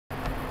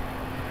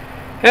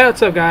Hey,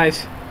 what's up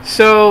guys?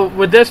 So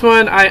with this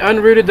one I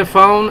unrooted the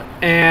phone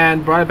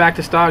and brought it back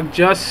to stock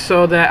just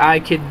so that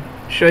I could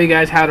show you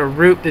guys how to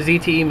root the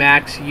ZTE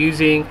Max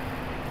using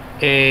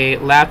a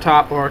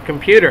laptop or a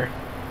computer.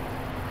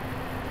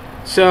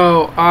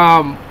 So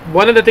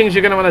one of the things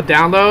you're going to want to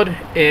download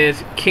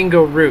is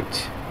Kingo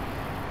root,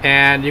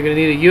 and you're going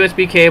to need a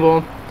USB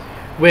cable,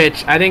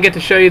 which I didn't get to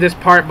show you this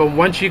part, but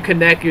once you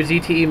connect your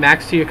ZTE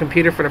Max to your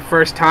computer for the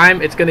first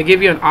time, it's going to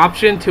give you an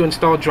option to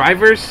install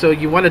drivers, so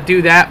you want to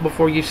do that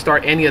before you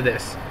start any of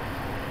this.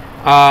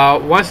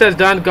 Once that's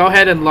done, go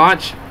ahead and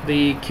launch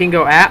the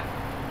Kingo app,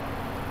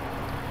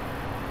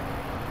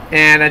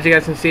 and as you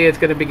guys can see, it's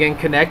going to begin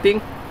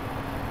connecting.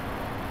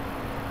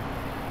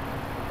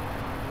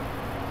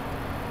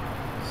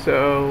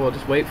 So we'll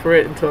just wait for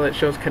it until it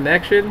shows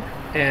connection,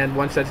 and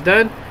once that's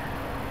done,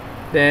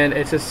 then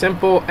it's as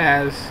simple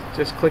as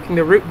just clicking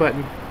the root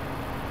button.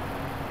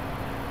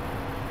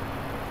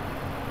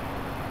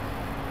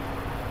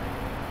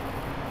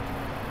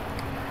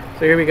 So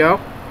here we go.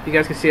 You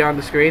guys can see on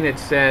the screen it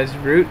says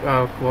root,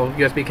 well,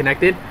 USB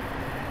connected.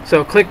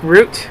 So click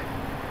root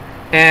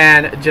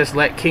and just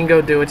let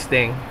Kingo do its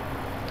thing.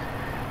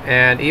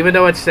 And even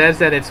though it says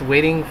that it's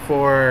waiting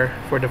for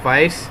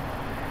device,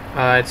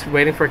 it's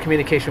waiting for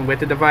communication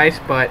with the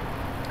device, but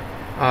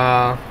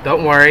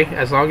don't worry,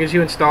 as long as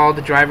you install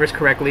the drivers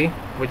correctly,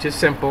 which is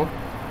simple,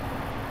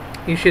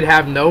 you should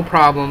have no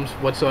problems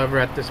whatsoever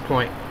at this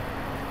point.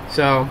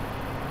 So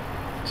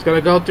it's going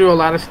to go through a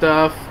lot of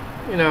stuff,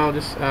 you know,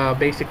 just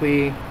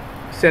basically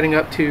setting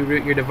up to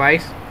root your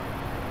device,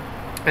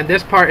 and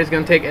this part is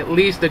going to take at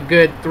least a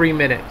good 3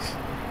 minutes,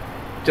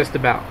 just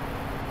about.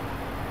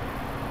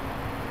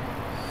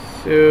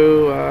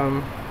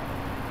 So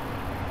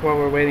while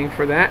we're waiting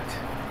for that,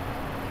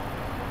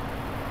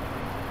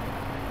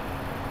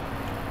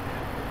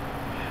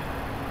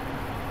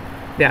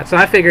 yeah, so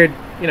I figured,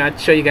 you know, I'd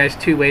show you guys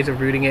two ways of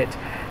rooting it.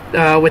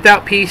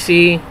 Without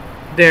PC,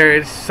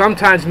 there's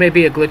sometimes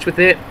maybe a glitch with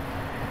it.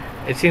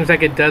 It seems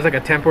like it does like a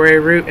temporary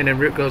root and then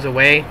root goes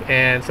away,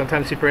 and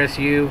sometimes Super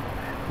SU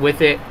with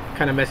it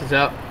kind of messes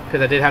up,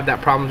 because I did have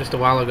that problem just a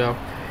while ago.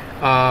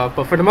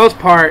 But for the most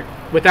part,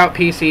 without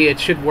PC, it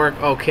should work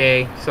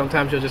okay.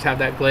 Sometimes you'll just have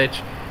that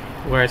glitch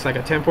where it's like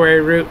a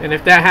temporary root, and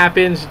if that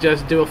happens,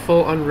 just do a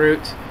full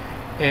unroot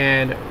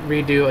and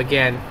redo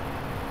again.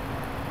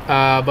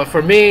 But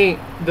for me,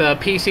 the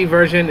PC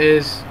version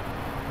is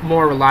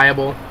more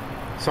reliable.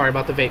 Sorry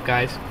about the vape,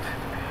 guys.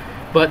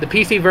 But the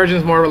PC version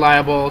is more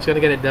reliable. It's going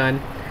to get it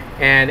done,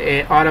 and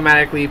it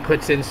automatically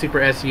puts in Super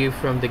SU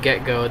from the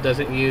get-go. It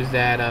doesn't use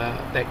that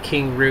that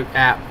King root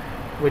app,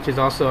 which is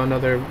also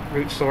another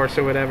root source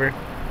or whatever.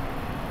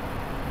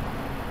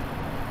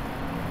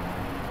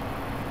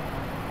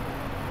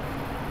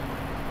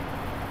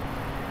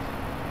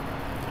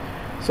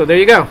 So there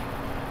you go.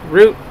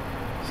 Root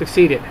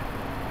succeeded.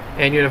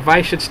 And your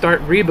device should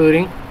start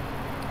rebooting.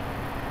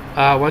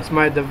 Once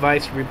my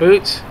device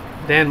reboots,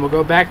 then we'll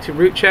go back to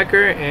root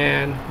checker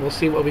and we'll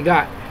see what we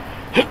got.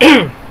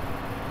 I'm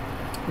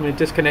going to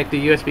disconnect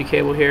the USB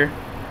cable here.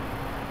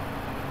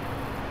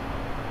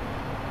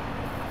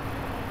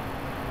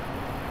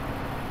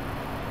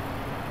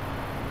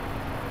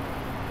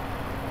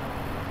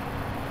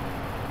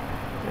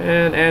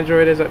 And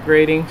Android is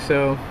upgrading,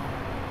 so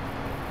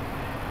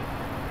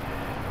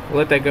we'll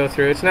let that go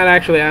through. It's not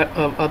actually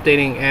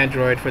updating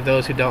Android, for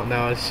those who don't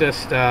know. It's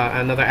just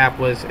another app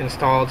was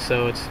installed,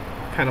 so it's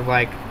kind of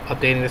like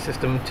updating the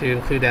system to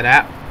include that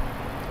app.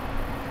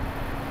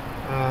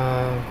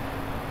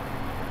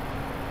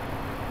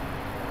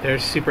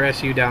 There's Super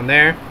SU down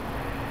there.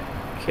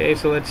 Okay,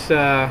 so let's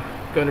go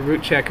to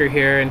root checker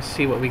here and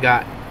see what we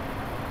got.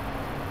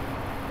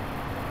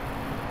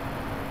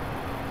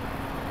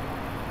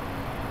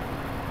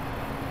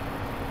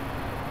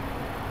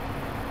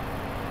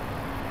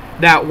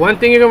 Now, one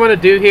thing you're going to want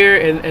to do here,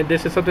 and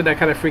this is something that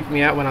kind of freaked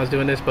me out when I was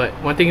doing this, but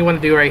one thing you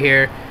want to do right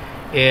here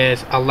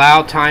is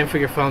allow time for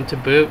your phone to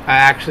boot. I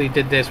actually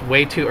did this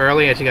way too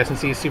early. As you guys can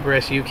see, Super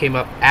SU came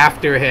up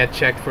after it had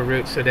checked for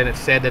root, so then it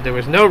said that there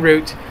was no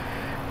root,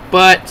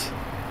 but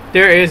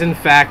there is in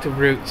fact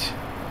root.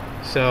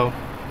 So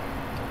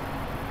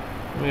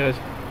I'm going to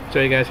show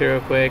you guys here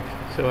real quick.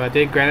 So I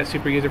did grant it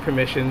super user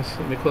permissions.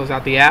 Let me close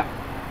out the app,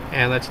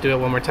 and let's do it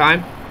one more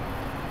time,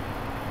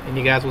 and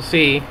you guys will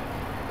see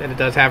that it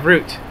does have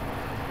root.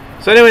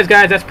 So anyways,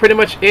 guys, that's pretty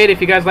much it.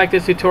 If you guys like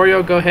this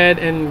tutorial, go ahead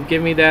and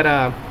give me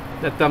that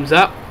that thumbs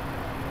up,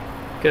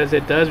 because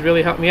it does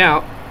really help me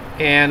out.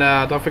 And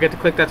don't forget to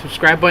click that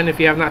subscribe button if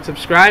you have not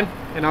subscribed,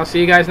 and I'll see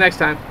you guys next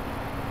time.